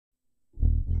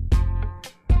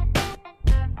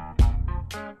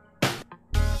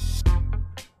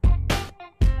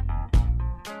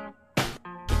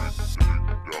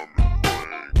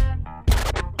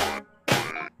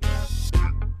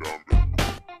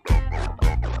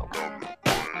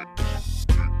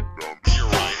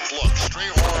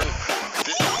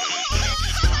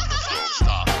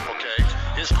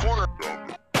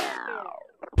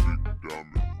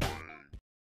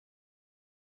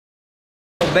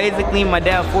basically, my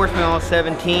dad forced me when I was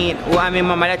 17. Well, I mean,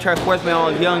 my dad tried to force me when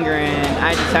I was younger, and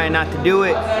I decided not to do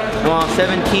it. And when I was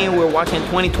 17, we were watching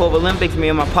 2012 Olympics, me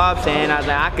and my pops, and I was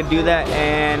like, I could do that.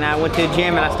 And I went to the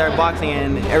gym and I started boxing,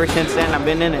 and ever since then, I've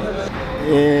been in it.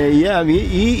 Yeah,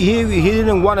 he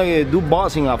didn't want to do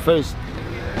boxing at first.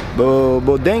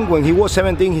 But then when he was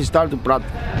 17, he started to practice.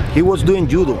 He was doing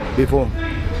judo before.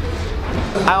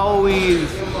 I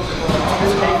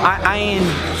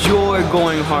enjoy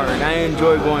going hard.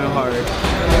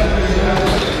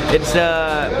 It's,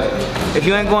 if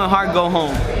you ain't going hard, go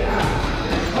home.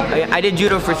 I did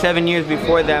judo for 7 years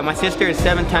before that. My sister is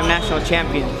 7-time national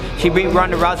champion. She beat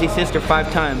Ronda Rousey's sister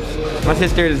 5 times. My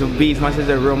sister is a beast. My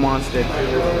sister is a real monster.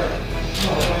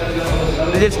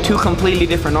 It's 2 completely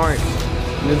different arts.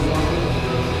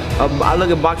 I look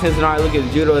at boxing as an art, I look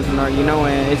at judo as an art, you know,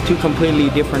 and it's 2 completely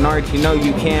different arts, you know,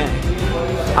 you can't,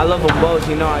 I love them both,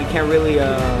 you know, I can't really,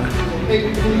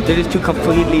 they're just 2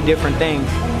 completely different things.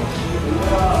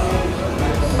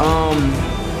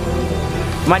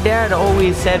 My dad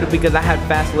always said because I had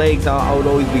fast legs, I would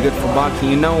always be good for boxing,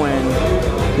 you know, and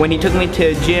when he took me to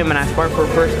a gym and I sparred for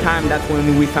the first time, that's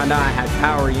when we found out I had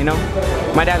power, you know.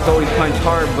 My dad's always punched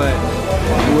hard, but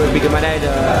because my dad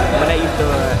used to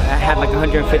have like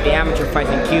 150 amateur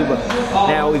fights in Cuba.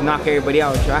 Dad always knocked everybody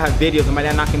out. So I have videos of my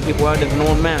dad knocking people out as an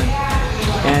old man.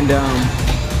 And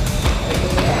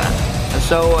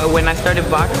so when I started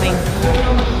boxing,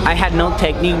 I had no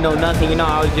technique, no nothing, you know.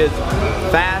 I was just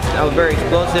fast, I was very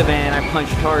explosive, and I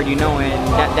punched hard, you know, and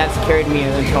that's carried me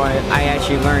until I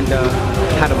actually learned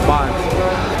how to box.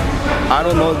 I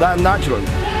don't know, that naturally.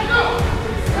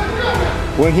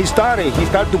 When he started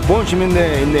to punch him in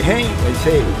the hand and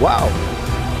say, wow.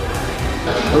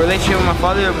 The relationship with my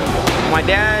father, my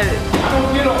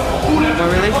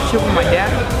relationship with my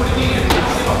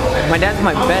dad's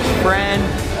my best friend,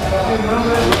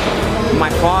 my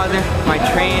father, my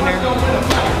trainer.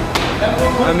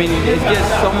 I mean, it's just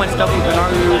so much stuff we've been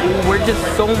arguing. We're just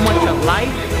so much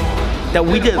alike that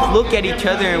we just look at each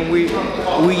other and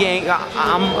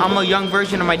I'm a young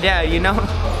version of my dad, you know?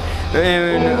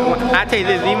 And I tell you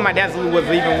this, even my dad was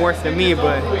even worse than me,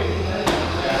 but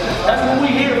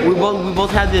we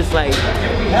both have this like,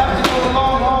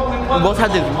 we both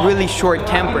have this really short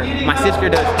temper. My sister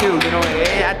does too, you know.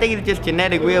 I think it's just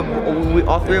genetic.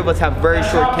 All 3 of us have very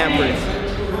short tempers,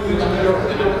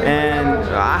 and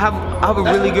I have a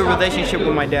really good relationship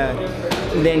with my dad.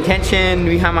 The intention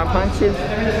behind my punches,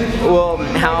 well,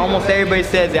 how almost everybody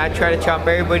says it, I try to chop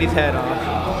everybody's head off.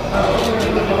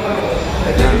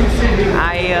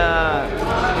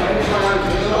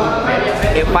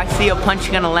 If I see a punch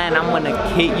gonna land, I'm gonna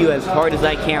hit you as hard as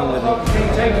I can with it.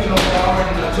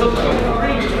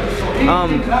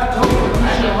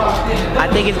 I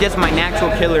think it's just my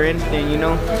natural killer instinct, you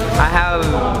know. I have a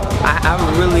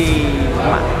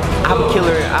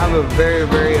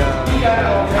very, I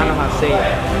don't know how to say it,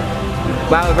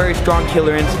 but I have a very strong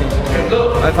killer instinct.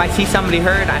 If I see somebody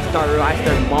hurt, I start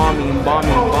bombing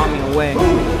away.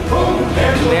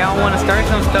 They all want to start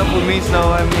some stuff with me, so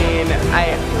I mean,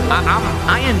 I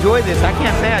enjoy this. I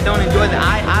can't say I don't enjoy this.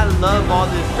 I love all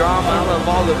this drama. I love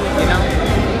all of it, you know.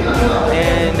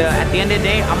 And at the end of the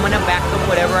day, I'm gonna back up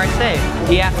whatever I say.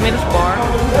 He asked me to spar,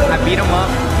 I beat him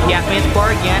up. He asked me to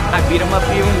spar again, I beat him up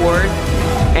even worse.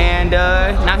 And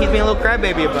now he's being a little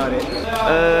crybaby about it.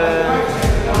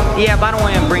 Yeah, but I don't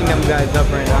want to bring them guys up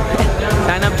right now.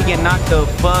 Sign up to get knocked the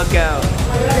fuck out.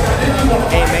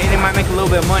 Hey, maybe they might make a little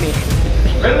bit of money.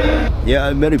 Yeah,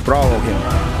 I'm very proud of him.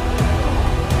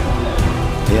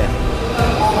 Yeah.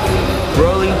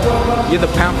 Rollie, you're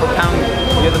the pound for pound.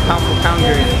 You're the pound for pound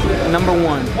grade. #1.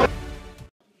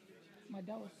 My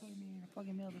dad was putting me in a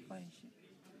fucking middle to fight and shit.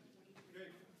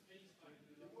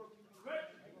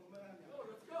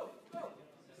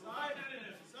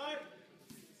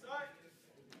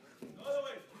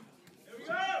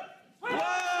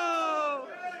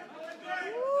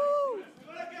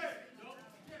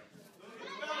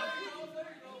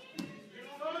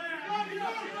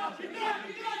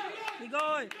 Keep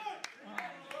going.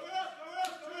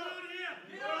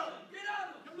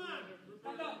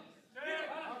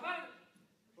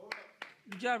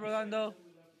 Good job, Rolando.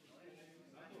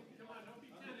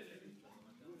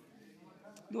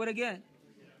 Do it again.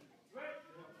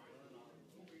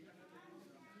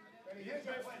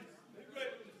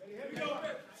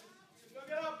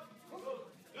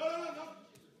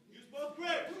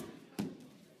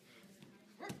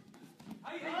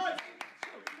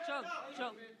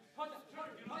 Choke.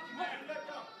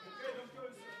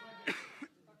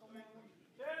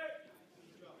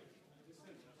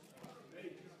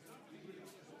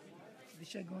 This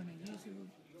shit going on YouTube.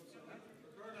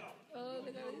 Oh,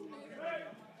 look at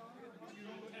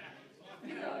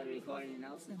recording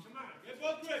Nelson. Come on, get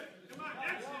both grip. Come on,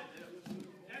 that's it.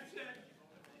 That's it.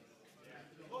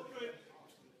 Both grip.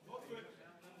 Both grip.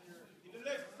 Keep the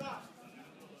legs, stop.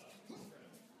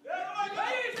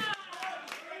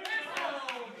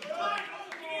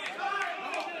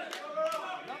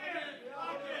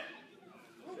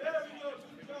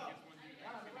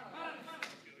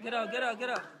 Get up, get up, get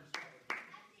up.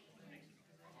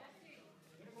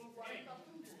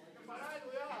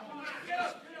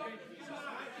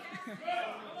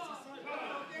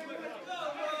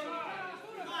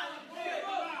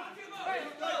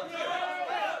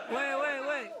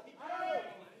 Wait.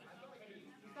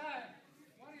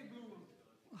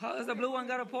 How does the blue one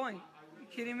got a point? You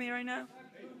kidding me right now?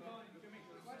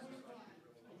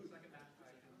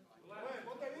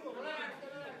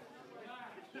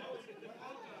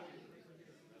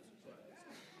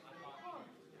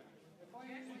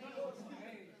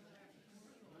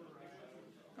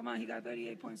 Come on, he got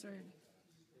 38 points already.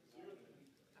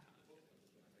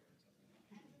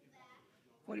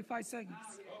 45 seconds.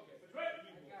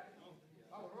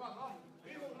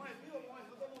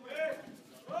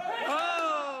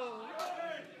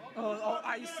 Oh,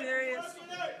 are you serious?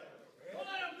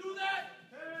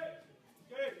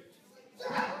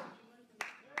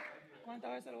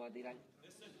 ¿Cuántas veces lo voy a tirar?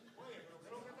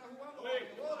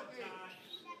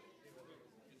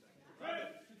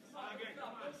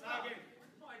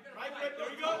 Right grip, there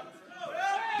we go.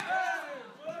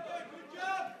 Good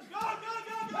job. Go.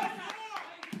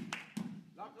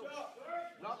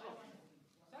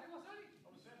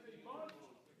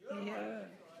 Yeah.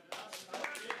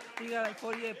 He got like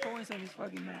 48 points on this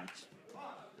fucking match.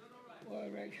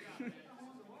 What, Rick?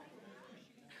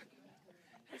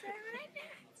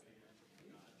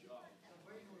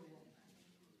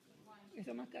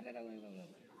 Esa más carrera con el doble.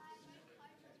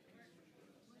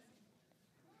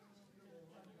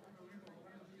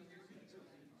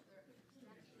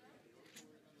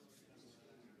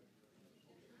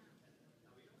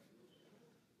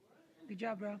 Good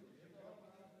job, bro.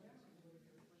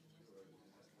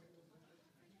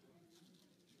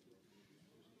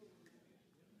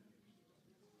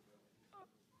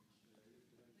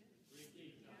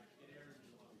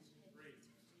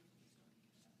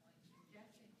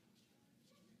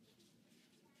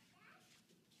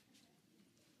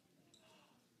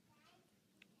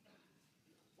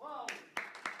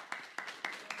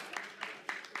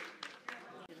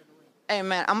 Hey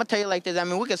man, I'm gonna tell you like this. I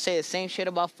mean, we could say the same shit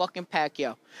about fucking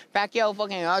Pacquiao. Pacquiao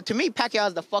fucking, to me, Pacquiao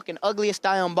is the fucking ugliest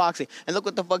style in boxing. And look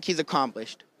what the fuck he's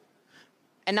accomplished.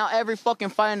 And now every fucking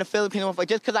fight in the Philippines,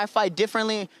 just because I fight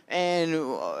differently, and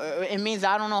it means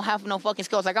I don't know half no fucking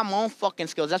skills. I got my own fucking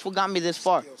skills. That's what got me this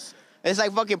far. It's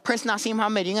like fucking Prince Nassim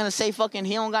Hamed. You gonna say fucking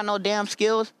he don't got no damn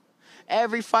skills?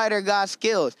 Every fighter got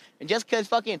skills. And just because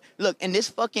fucking, look, in this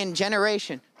fucking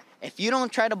generation, if you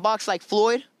don't try to box like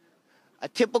Floyd, a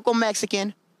typical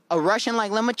Mexican, a Russian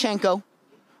like Lomachenko,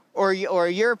 or a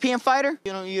European fighter,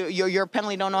 you know, you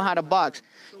apparently don't know how to box.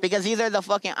 Because these are the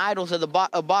fucking idols of the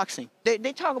boxing.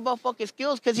 They talk about fucking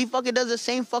skills because he fucking does the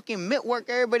same fucking mitt work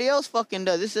everybody else fucking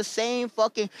does. It's the same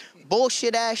fucking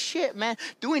bullshit ass shit, man.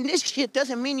 Doing this shit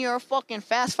doesn't mean you're a fucking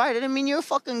fast fighter. It doesn't mean you're a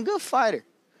fucking good fighter.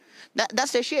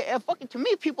 That's the shit. And fucking, to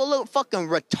me, people look fucking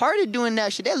retarded doing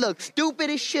that shit. They look stupid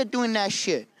as shit doing that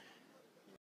shit.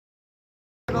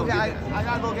 I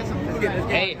gotta go get some food.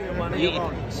 Hey,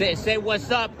 say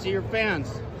what's up to your fans.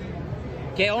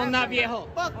 Que onda, viejo?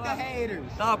 Fuck the haters.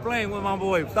 Stop playing with my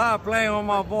boy. Stop playing with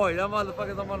my boy. Them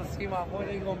motherfuckers don't want to see my boy.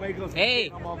 They gonna make us. Hey. They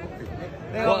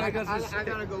gonna make us. I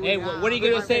gotta go. Hey, what are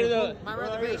you gonna say to the? My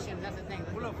reservation. That's the thing.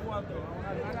 I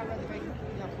got reservation.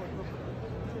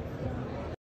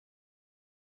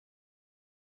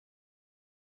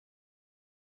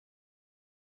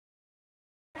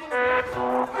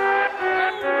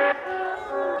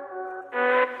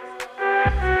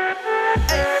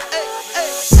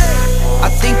 I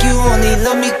think you only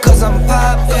love me cause I'm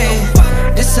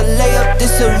poppin'. This a layup,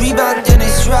 this a rebound, then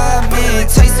it's driving.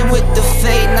 Tyson with the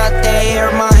fade, not the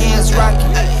hair, my hands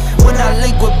rockin'. When I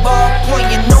link with ballpoint,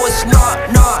 you know it's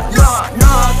knockin'.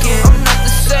 I'm not the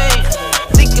same.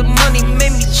 Thinking money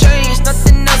made me change,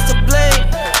 nothing else to blame.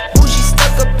 Bougie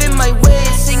stuck up in my way,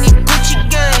 singing Gucci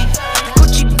gang.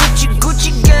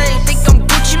 Gucci gang, think I'm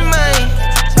Gucci Mane.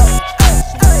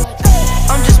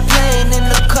 I'm just playing in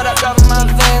the cut, I got my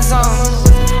Vans on.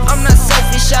 I'm not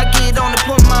selfish, I get on and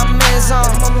put my mans on.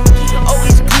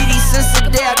 Always greedy since the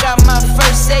day I got my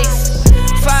first safe.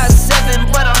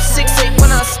 5'7", but I'm 6'8"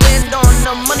 when I stand on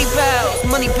the money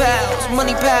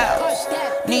pals.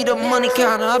 Need a money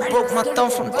counter, I broke my thumb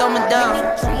from thumbing down.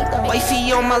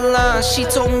 Wifey on my line, she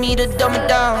told me to dumb it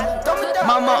down.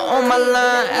 Mama on my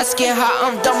line, asking how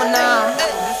I'm dumbing now.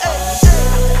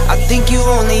 I think you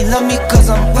only love me cause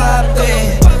I'm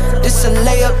poppin'. This a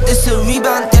layup, this a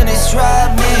rebound, then it's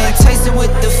Rodman. Tyson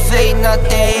with the fade, not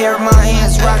the hair, my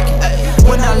hands rockin'.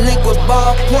 When I link with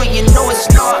ballpoint, you know it's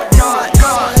not.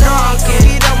 Get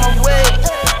it out my way.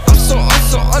 I'm so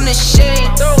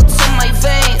unashamed. Throw it to my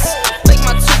veins. Like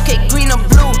my 2K green or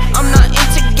blue, I'm not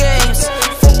into games.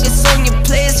 Focus on your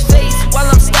player's face while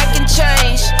I'm stacking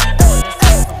change.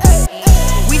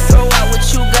 We throw out what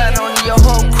you got on your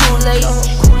whole crew late.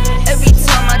 Every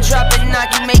time I drop it,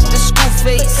 knock you make the screw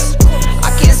face.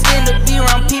 I can't stand to be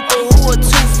around people who are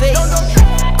two-faced.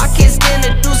 I can't stand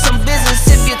to do some business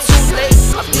if you're too late.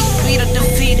 I beat the beat or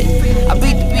defeated. I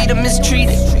beat the beat or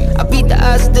mistreated. I beat the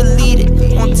odds deleted.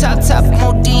 On top,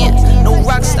 MOD'ing. No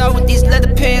rock star with these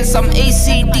leather pants. I'm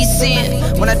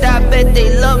ACDC'ing. When I die, I bet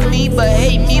they love me, but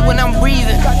hate me when I'm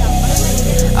breathing.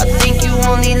 I think you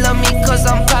only love me cause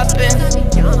I'm poppin'.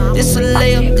 This a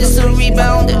layup, this a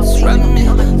rebound, it's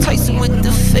rockin'. Tyson with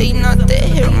the fade, not the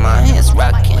hair, my hands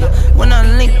rockin'. When I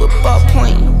link with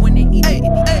ballpoint.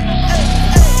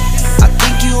 I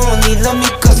think you only love me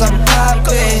cause I'm